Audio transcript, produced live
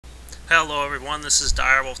Hello everyone, this is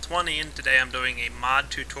Direwolf20 and today I'm doing a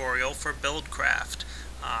mod tutorial for Buildcraft.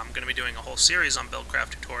 I'm going to be doing a whole series on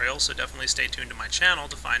Buildcraft tutorials, so definitely stay tuned to my channel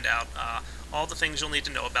to find out all the things you'll need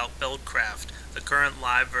to know about Buildcraft. The current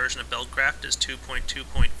live version of Buildcraft is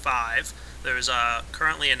 2.2.5. There's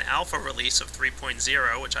currently an alpha release of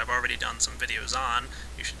 3.0, which I've already done some videos on.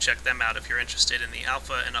 You should check them out if you're interested in the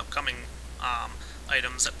alpha and upcoming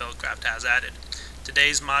items that Buildcraft has added.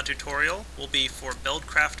 Today's mod tutorial will be for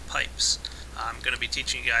Buildcraft pipes. I'm going to be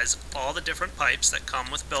teaching you guys all the different pipes that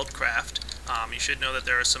come with Buildcraft. You should know that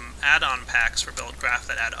there are some add-on packs for Buildcraft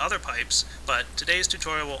that add other pipes, but today's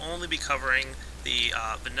tutorial will only be covering the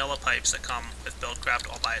vanilla pipes that come with Buildcraft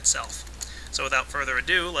all by itself. So without further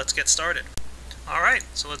ado, let's get started. Alright,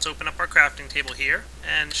 so let's open up our crafting table here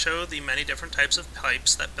and show the many different types of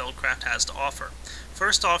pipes that Buildcraft has to offer.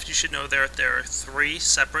 First off, you should know there are three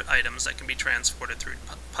separate items that can be transported through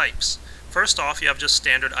pipes. First off, you have just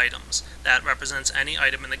standard items. That represents any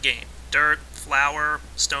item in the game. Dirt, flour,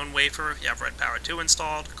 stone wafer, if you have Red Power 2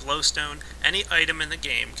 installed, glowstone, any item in the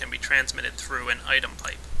game can be transmitted through an item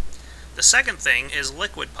pipe. The second thing is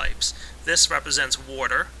liquid pipes. This represents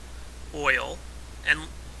water, oil, and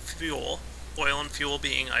fuel. Oil and fuel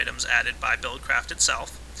being items added by Buildcraft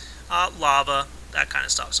itself. Lava, that kind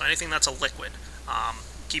of stuff. So anything that's a liquid.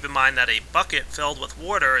 Keep in mind that a bucket filled with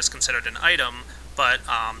water is considered an item, but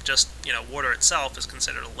water itself is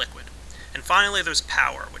considered a liquid. And finally, there's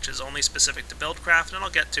power, which is only specific to Buildcraft, and I'll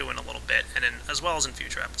get to in a little bit, and as well as in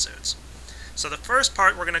future episodes. So the first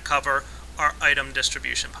part we're going to cover are item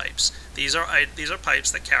distribution pipes. These are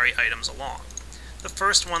pipes that carry items along. The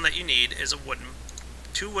first one that you need is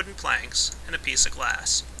two wooden planks and a piece of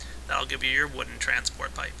glass. That'll give you your wooden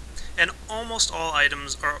transport pipe. And almost all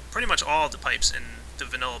items, or pretty much all of the pipes in the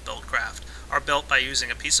vanilla Buildcraft, are built by using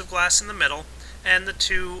a piece of glass in the middle and the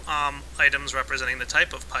two items representing the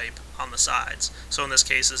type of pipe on the sides. So in this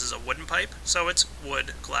case, this is a wooden pipe, so it's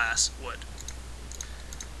wood, glass, wood.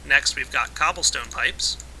 Next, we've got cobblestone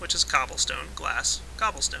pipes, which is cobblestone, glass,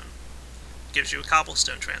 cobblestone. Gives you a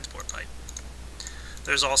cobblestone transport pipe.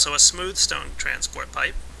 There's also a smooth stone transport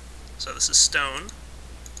pipe, so this is stone,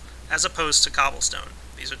 as opposed to cobblestone.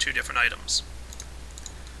 These are two different items.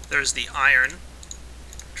 There's the iron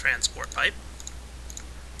transport pipe,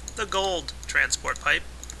 the gold transport pipe,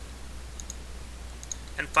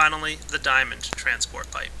 and finally the diamond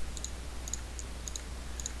transport pipe.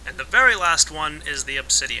 And the very last one is the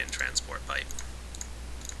obsidian transport pipe.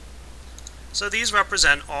 So these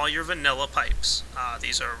represent all your vanilla pipes.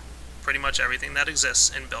 These are pretty much everything that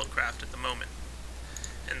exists in Buildcraft at the moment.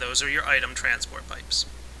 And those are your item transport pipes.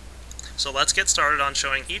 So let's get started on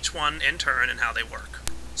showing each one in turn and how they work.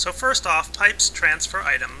 So first off, pipes transfer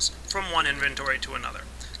items from one inventory to another.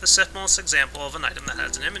 The simplest example of an item that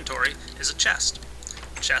has an inventory is a chest.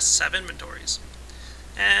 Chests have inventories.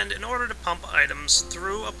 And in order to pump items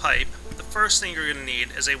through a pipe, the first thing you're going to need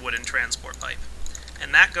is a wooden transport pipe.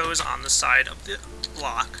 And that goes on the side of the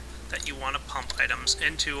block that you want to pump items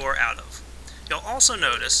into or out of. You'll also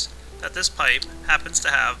notice that this pipe happens to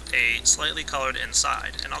have a slightly colored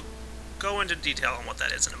inside, and I'll go into detail on what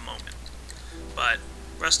that is in a moment. But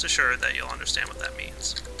rest assured that you'll understand what that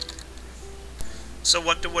means. So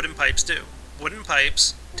what do wooden pipes do? Wooden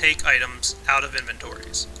pipes take items out of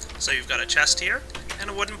inventories. So you've got a chest here, and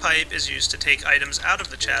a wooden pipe is used to take items out of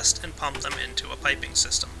the chest and pump them into a piping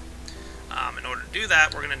system. In order to do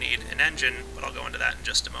that, we're going to need an engine, but I'll go into that in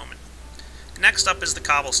just a moment. Next up is the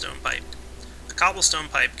cobblestone pipe. The cobblestone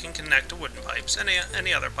pipe can connect to wooden pipes,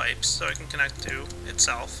 any other pipes, so it can connect to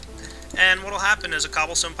itself. And what will happen is a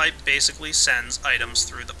cobblestone pipe basically sends items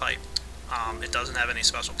through the pipe. It doesn't have any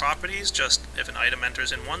special properties, just if an item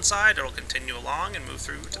enters in one side, it will continue along and move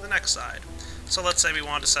through to the next side. So let's say we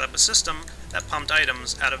wanted to set up a system that pumped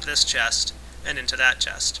items out of this chest and into that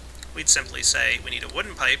chest. We'd simply say we need a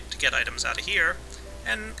wooden pipe to get items out of here,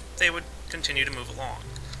 and they would continue to move along.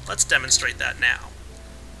 Let's demonstrate that now.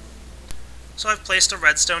 So I've placed a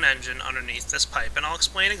redstone engine underneath this pipe, and I'll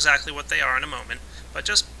explain exactly what they are in a moment, but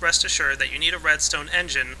just rest assured that you need a redstone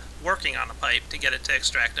engine working on a pipe to get it to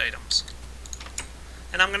extract items.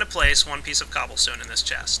 And I'm going to place one piece of cobblestone in this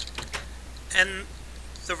chest. And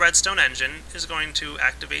the redstone engine is going to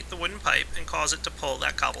activate the wooden pipe and cause it to pull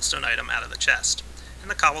that cobblestone item out of the chest. And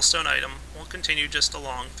the cobblestone item will continue just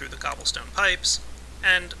along through the cobblestone pipes,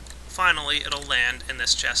 and finally it'll land in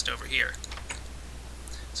this chest over here.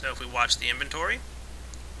 So if we watch the inventory,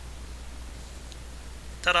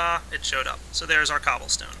 ta-da, it showed up. So there's our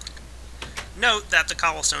cobblestone. Note that the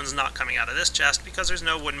cobblestone is not coming out of this chest because there's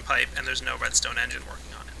no wooden pipe and there's no redstone engine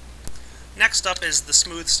working on it. Next up is the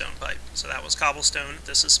smooth stone pipe. So that was cobblestone,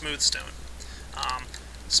 this is smooth stone.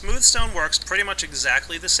 Smooth stone works pretty much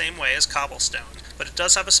exactly the same way as cobblestone, but it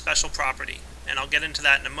does have a special property, and I'll get into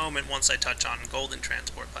that in a moment once I touch on golden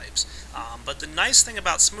transport pipes. But the nice thing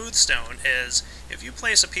about smooth stone is if you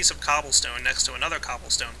place a piece of cobblestone next to another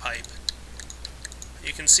cobblestone pipe,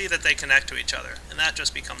 you can see that they connect to each other, and that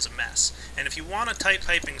just becomes a mess. And if you want a tight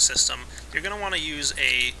piping system, you're going to want to use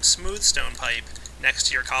a smooth stone pipe next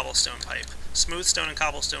to your cobblestone pipe. Smooth stone and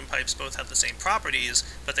cobblestone pipes both have the same properties,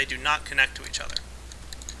 but they do not connect to each other.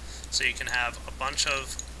 So you can have a bunch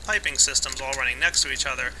of piping systems all running next to each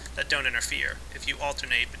other that don't interfere if you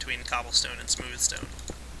alternate between cobblestone and smooth stone.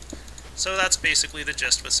 So that's basically the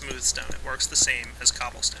gist with smooth stone. It works the same as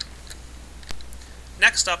cobblestone.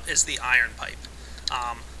 Next up is the iron pipe.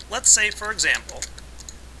 Let's say, for example,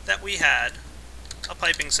 that we had a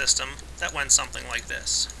piping system that went something like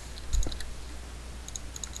this.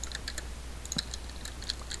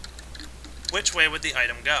 Which way would the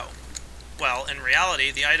item go? Well, in reality,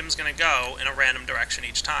 the item's going to go in a random direction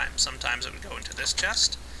each time. Sometimes it would go into this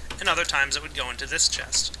chest, and other times it would go into this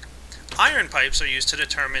chest. Iron pipes are used to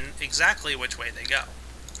determine exactly which way they go.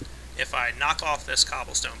 If I knock off this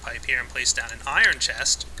cobblestone pipe here and place down an iron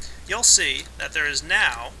chest, you'll see that there is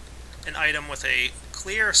now an item with a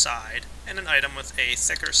clear side and an item with a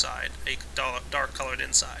thicker side, a dark colored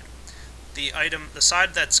inside. The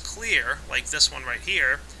side that's clear, like this one right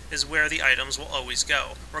here, is where the items will always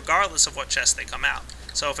go, regardless of what chest they come out.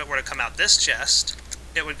 So if it were to come out this chest,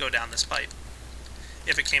 it would go down this pipe.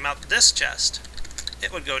 If it came out this chest,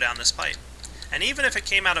 it would go down this pipe. And even if it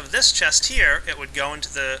came out of this chest here, it would go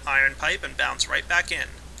into the iron pipe and bounce right back in,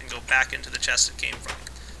 and go back into the chest it came from.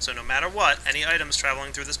 So no matter what, any items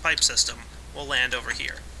traveling through this pipe system will land over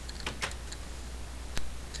here.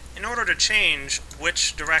 In order to change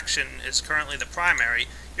which direction is currently the primary,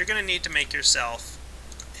 you're going to need to make yourself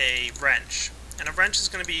a wrench. And a wrench is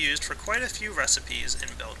going to be used for quite a few recipes in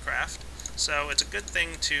Buildcraft, so it's a good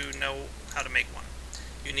thing to know how to make one.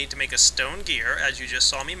 You need to make a stone gear, as you just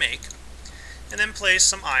saw me make, and then place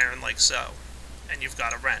some iron like so, and you've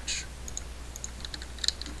got a wrench.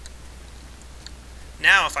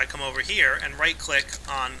 Now if I come over here and right-click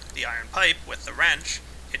on the iron pipe with the wrench,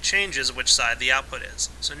 it changes which side the output is.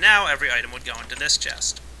 So now every item would go into this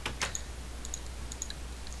chest.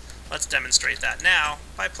 Let's demonstrate that now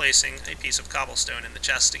by placing a piece of cobblestone in the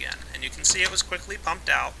chest again. And you can see it was quickly pumped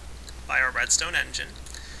out by our redstone engine.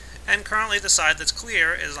 And currently the side that's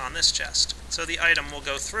clear is on this chest. So the item will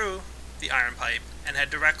go through the iron pipe and head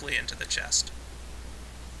directly into the chest.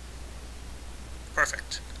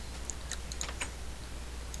 Perfect.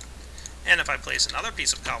 And if I place another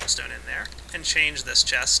piece of cobblestone in there and change this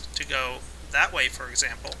chest to go that way, for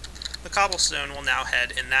example, the cobblestone will now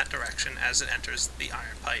head in that direction as it enters the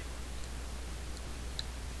iron pipe.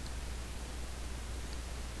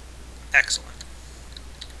 Excellent.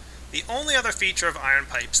 The only other feature of iron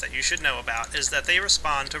pipes that you should know about is that they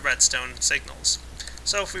respond to redstone signals.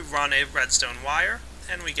 So if we run a redstone wire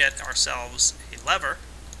and we get ourselves a lever,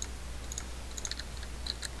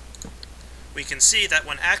 we can see that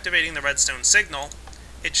when activating the redstone signal,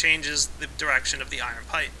 it changes the direction of the iron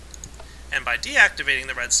pipe. And by deactivating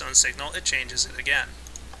the redstone signal, it changes it again.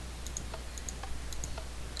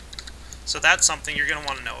 So that's something you're going to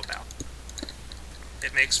want to know about.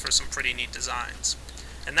 It makes for some pretty neat designs.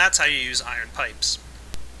 And that's how you use iron pipes.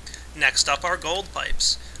 Next up are gold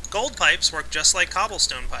pipes. Gold pipes work just like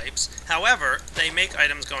cobblestone pipes, however, they make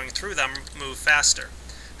items going through them move faster.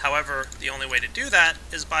 However, the only way to do that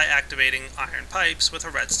is by activating iron pipes with a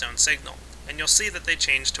redstone signal. And you'll see that they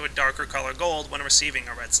change to a darker color gold when receiving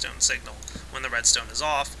a redstone signal. When the redstone is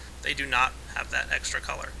off, they do not have that extra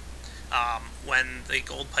color. When the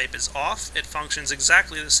gold pipe is off, it functions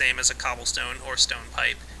exactly the same as a cobblestone or stone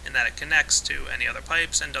pipe in that it connects to any other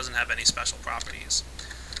pipes and doesn't have any special properties.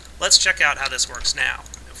 Let's check out how this works now.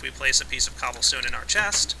 If we place a piece of cobblestone in our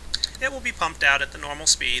chest, it will be pumped out at the normal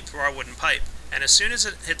speed through our wooden pipe, and as soon as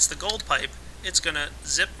it hits the gold pipe, it's going to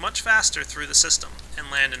zip much faster through the system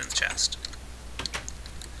and land in the chest.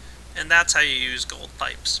 And that's how you use gold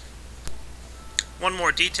pipes. One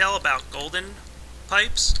more detail about golden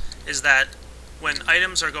pipes is that when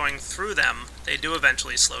items are going through them, they do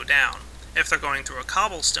eventually slow down. If they're going through a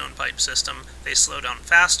cobblestone pipe system, they slow down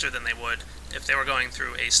faster than they would if they were going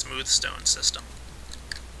through a smooth stone system.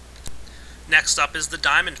 Next up is the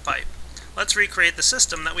diamond pipe. Let's recreate the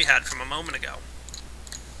system that we had from a moment ago.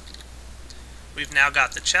 We've now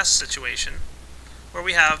got the chest situation where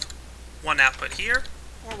we have one output here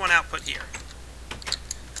or one output here.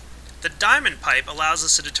 The diamond pipe allows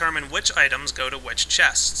us to determine which items go to which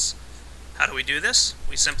chests. How do we do this?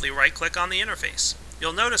 We simply right-click on the interface.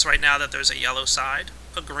 You'll notice right now that there's a yellow side,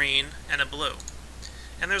 a green, and a blue.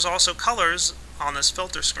 And there's also colors on this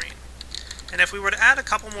filter screen. And if we were to add a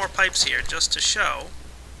couple more pipes here just to show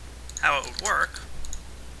how it would work,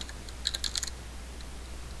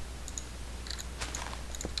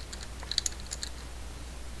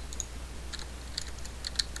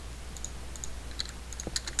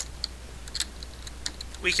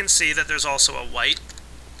 we can see that there's also a white,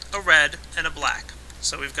 a red, and a black.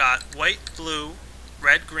 So we've got white, blue,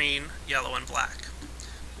 red, green, yellow, and black.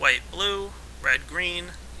 White, blue, red, green,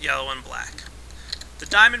 yellow, and black. The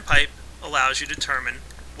diamond pipe allows you to determine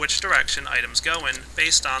which direction items go in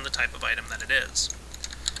based on the type of item that it is.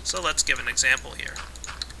 So let's give an example here.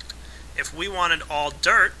 If we wanted all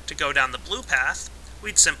dirt to go down the blue path,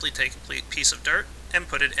 we'd simply take a piece of dirt and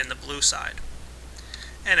put it in the blue side.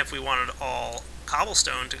 And if we wanted all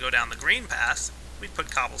cobblestone to go down the green path, we'd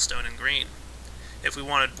put cobblestone in green. If we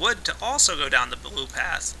wanted wood to also go down the blue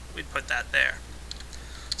path, we'd put that there.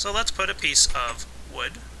 So let's put a piece of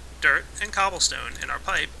wood, dirt, and cobblestone in our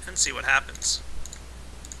pipe and see what happens.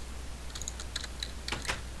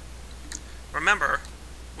 Remember,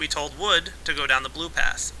 we told wood to go down the blue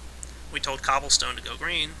path, we told cobblestone to go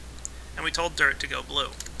green, and we told dirt to go blue.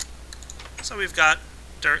 So we've got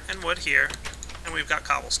dirt and wood here, and we've got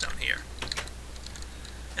cobblestone here.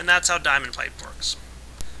 And that's how diamond pipe works.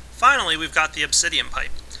 Finally, we've got the obsidian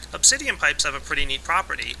pipe. Obsidian pipes have a pretty neat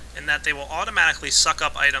property in that they will automatically suck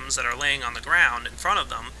up items that are laying on the ground in front of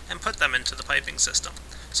them and put them into the piping system.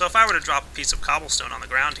 So if I were to drop a piece of cobblestone on the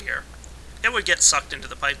ground here, it would get sucked into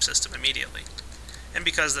the pipe system immediately. And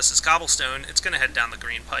because this is cobblestone, it's going to head down the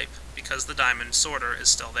green pipe because the diamond sorter is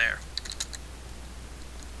still there.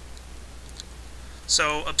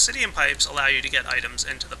 So obsidian pipes allow you to get items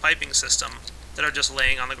into the piping system that are just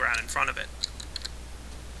laying on the ground in front of it.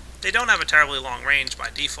 They don't have a terribly long range by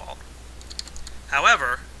default.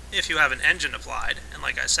 However, if you have an engine applied, and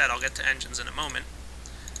like I said, I'll get to engines in a moment,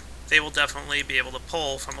 they will definitely be able to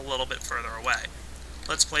pull from a little bit further away.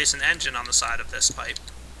 Let's place an engine on the side of this pipe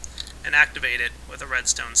and activate it with a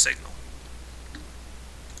redstone signal.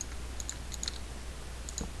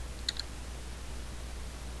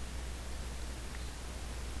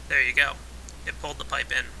 There you go. It pulled the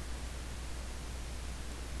pipe in.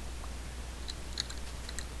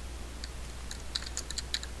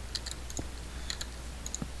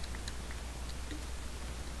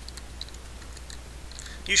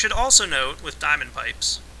 You should also note with diamond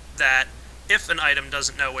pipes that if an item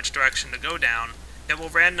doesn't know which direction to go down, it will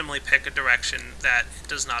randomly pick a direction that it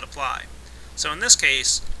does not apply. So in this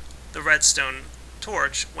case, the redstone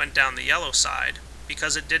torch went down the yellow side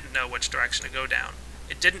because it didn't know which direction to go down.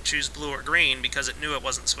 It didn't choose blue or green because it knew it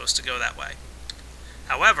wasn't supposed to go that way.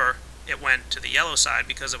 However, it went to the yellow side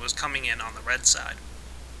because it was coming in on the red side.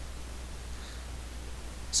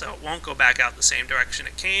 So it won't go back out the same direction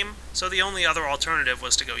it came, so the only other alternative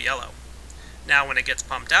was to go yellow. Now when it gets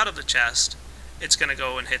pumped out of the chest, it's going to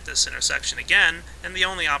go and hit this intersection again, and the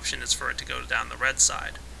only option is for it to go down the red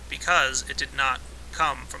side, because it did not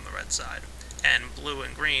come from the red side, and blue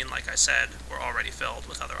and green, like I said, were already filled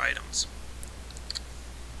with other items.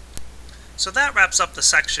 So that wraps up the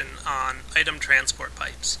section on item transport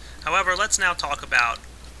pipes. However, let's now talk about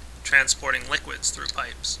transporting liquids through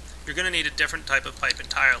pipes. You're going to need a different type of pipe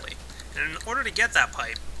entirely. And in order to get that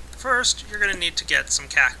pipe, first you're going to need to get some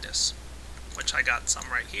cactus, which I got some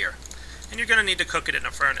right here. And you're going to need to cook it in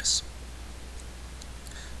a furnace.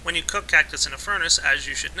 When you cook cactus in a furnace, as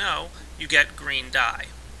you should know, you get green dye.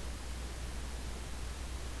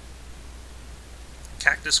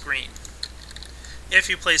 Cactus green. If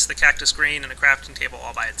you place the cactus green in a crafting table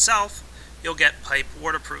all by itself, you'll get pipe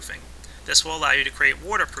waterproofing. This will allow you to create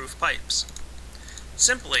waterproof pipes.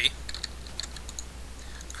 Simply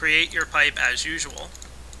create your pipe as usual.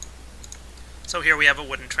 So here we have a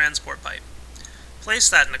wooden transport pipe. Place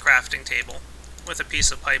that in a crafting table with a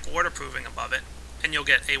piece of pipe waterproofing above it, and you'll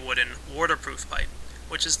get a wooden waterproof pipe,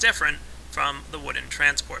 which is different from the wooden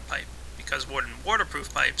transport pipe, because wooden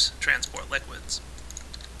waterproof pipes transport liquids.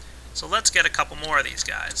 So let's get a couple more of these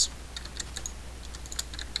guys.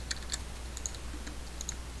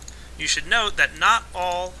 You should note that not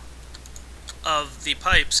all of the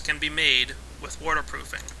pipes can be made with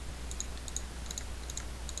waterproofing.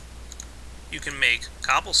 You can make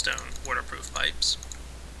cobblestone waterproof pipes,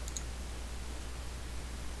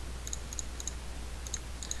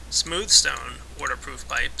 smooth stone waterproof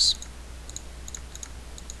pipes,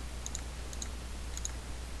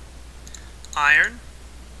 iron,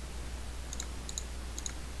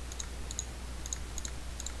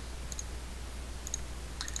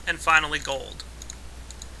 and finally gold.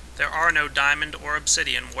 There are no diamond or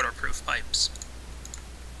obsidian waterproof pipes.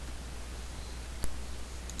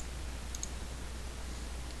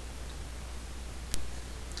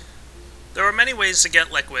 There are many ways to get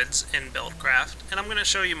liquids in Buildcraft, and I'm going to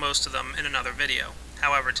show you most of them in another video.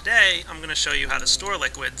 However, today I'm going to show you how to store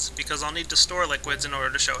liquids, because I'll need to store liquids in order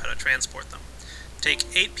to show how to transport them. Take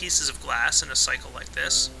 8 pieces of glass in a cycle like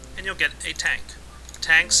this, and you'll get a tank.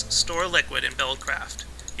 Tanks store liquid in Buildcraft.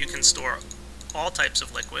 You can store all types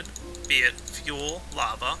of liquid, be it fuel,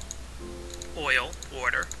 lava, oil,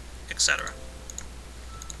 water, etc.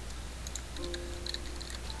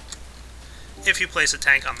 If you place a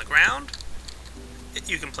tank on the ground,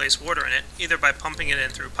 you can place water in it, either by pumping it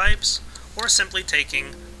in through pipes, or simply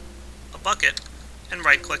taking a bucket and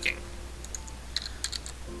right-clicking.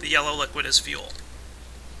 The yellow liquid is fuel.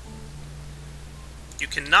 You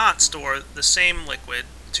cannot store the same liquid,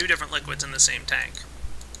 2 different liquids in the same tank.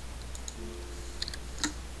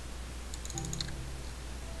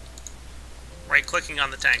 Right-clicking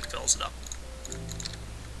on the tank fills it up.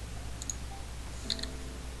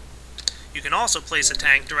 You can also place a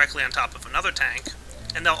tank directly on top of another tank,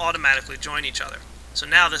 and they'll automatically join each other. So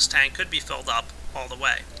now this tank could be filled up all the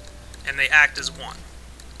way, and they act as one.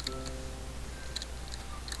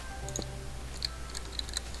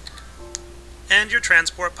 And your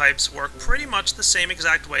transport pipes work pretty much the same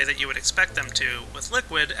exact way that you would expect them to with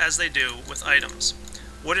liquid as they do with items.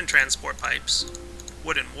 Wooden transport pipes,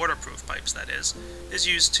 wooden waterproof pipes that is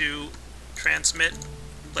used to transmit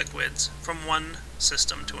liquids from one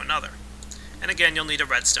system to another. And again, you'll need a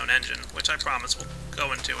redstone engine, which I promise we'll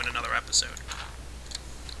go into in another episode.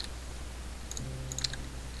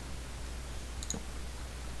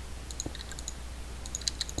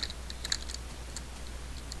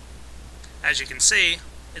 As you can see,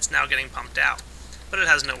 it's now getting pumped out, but it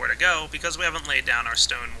has nowhere to go because we haven't laid down our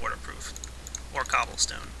stone waterproof, or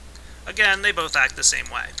cobblestone. Again, they both act the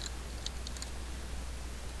same way.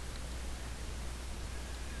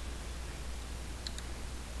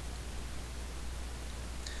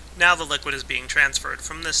 Now the liquid is being transferred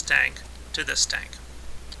from this tank to this tank.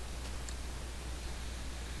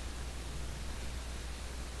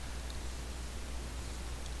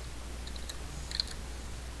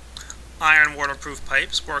 Iron waterproof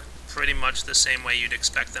pipes work pretty much the same way you'd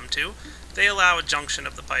expect them to. They allow a junction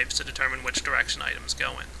of the pipes to determine which direction items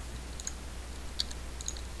go in.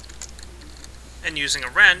 And using a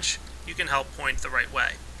wrench, you can help point the right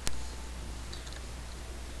way.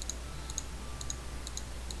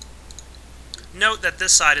 Note that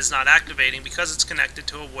this side is not activating because it's connected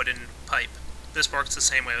to a wooden pipe. This works the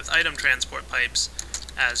same way with item transport pipes,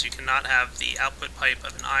 as you cannot have the output pipe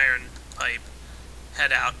of an iron pipe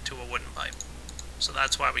head out to a wooden pipe. So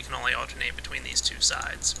that's why we can only alternate between these 2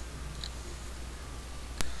 sides.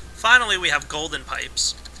 Finally, we have golden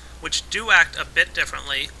pipes, which do act a bit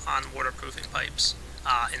differently on waterproofing pipes.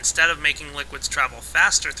 Instead of making liquids travel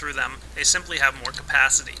faster through them, they simply have more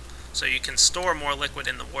capacity. So you can store more liquid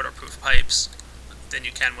in the waterproof pipes than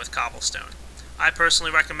you can with cobblestone. I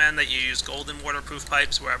personally recommend that you use golden waterproof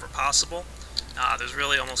pipes wherever possible. There's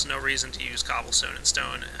really almost no reason to use cobblestone and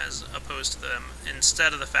stone as opposed to them,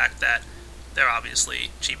 instead of the fact that they're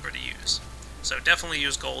obviously cheaper to use. So definitely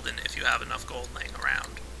use golden if you have enough gold laying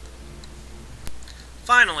around.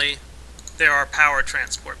 Finally, there are power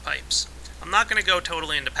transport pipes. I'm not going to go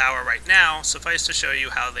totally into power right now, suffice to show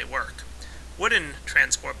you how they work. Wooden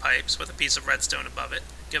transport pipes with a piece of redstone above it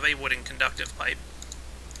give a wooden conductive pipe.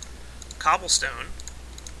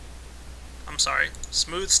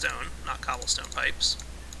 Smooth stone, not cobblestone pipes,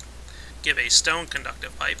 give a stone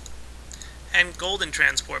conductive pipe. And golden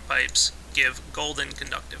transport pipes give golden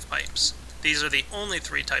conductive pipes. These are the only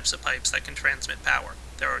 3 types of pipes that can transmit power.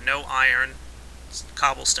 There are no iron,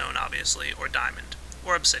 cobblestone obviously, or diamond,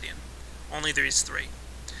 or obsidian. Only these 3.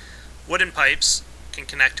 Wooden pipes can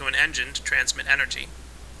connect to an engine to transmit energy.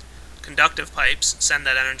 Conductive pipes send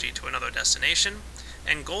that energy to another destination,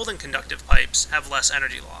 and golden conductive pipes have less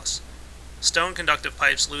energy loss. Stone conductive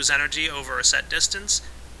pipes lose energy over a set distance.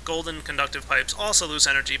 Golden conductive pipes also lose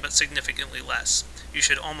energy, but significantly less. You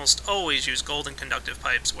should almost always use golden conductive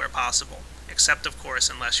pipes where possible, except of course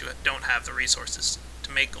unless you don't have the resources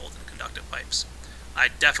to make golden conductive pipes. I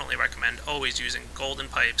definitely recommend always using golden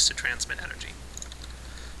pipes to transmit energy.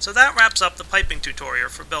 So that wraps up the piping tutorial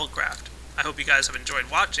for Buildcraft. I hope you guys have enjoyed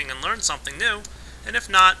watching and learned something new, and if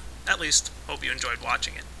not, at least hope you enjoyed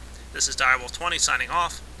watching it. This is Direwolf20 signing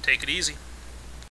off. Take it easy.